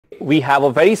we have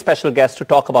a very special guest to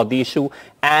talk about the issue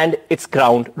and its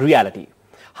ground reality.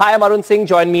 Hi, I'm Arun Singh.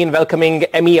 Join me in welcoming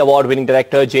Emmy Award-winning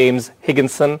director James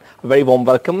Higginson. A very warm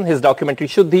welcome. His documentary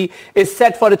Shuddhi is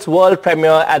set for its world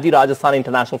premiere at the Rajasthan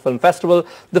International Film Festival.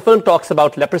 The film talks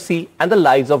about leprosy and the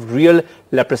lives of real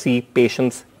leprosy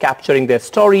patients, capturing their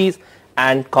stories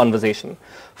and conversation.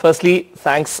 Firstly,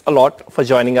 thanks a lot for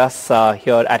joining us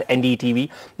here at NDTV.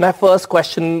 My first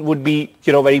question would be,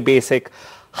 very basic.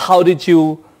 How did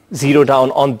you zero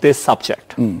down on this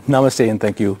subject? Namaste, and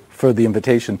thank you for the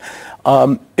invitation.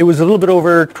 It was a little bit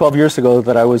over 12 years ago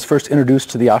that I was first introduced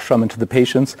to the ashram and to the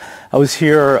patients. I was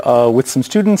here with some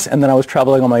students, and then I was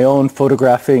traveling on my own,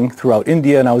 photographing throughout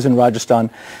India, and I was in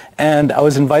Rajasthan. And I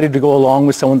was invited to go along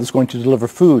with someone that's going to deliver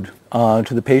food to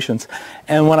the patients.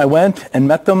 And when I went and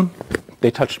met them, they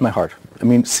touched my heart. I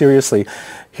mean, seriously,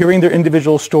 hearing their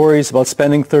individual stories about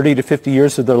spending 30 to 50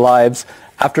 years of their lives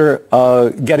after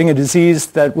getting a disease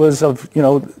that was of,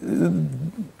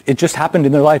 it just happened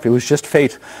in their life. It was just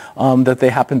fate that they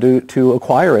happened to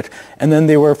acquire it. And then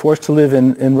they were forced to live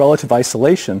in relative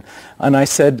isolation. And I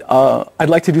said, I'd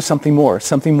like to do something more.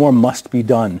 Something more must be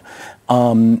done.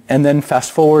 And then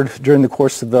fast forward during the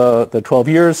course of the 12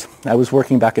 years, I was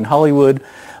working back in Hollywood.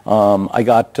 I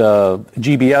got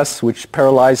GBS, which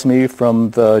paralyzed me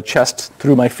from the chest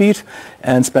through my feet,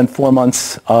 and spent 4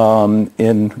 months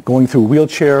in going through a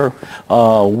wheelchair,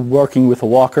 working with a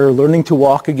walker, learning to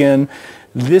walk again.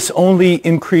 This only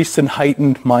increased and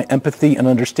heightened my empathy and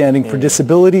understanding for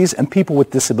disabilities and people with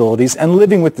disabilities and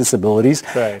living with disabilities,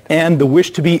 and the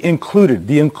wish to be included,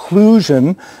 the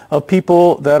inclusion of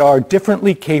people that are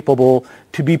differently capable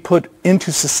to be put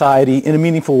into society in a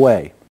meaningful way.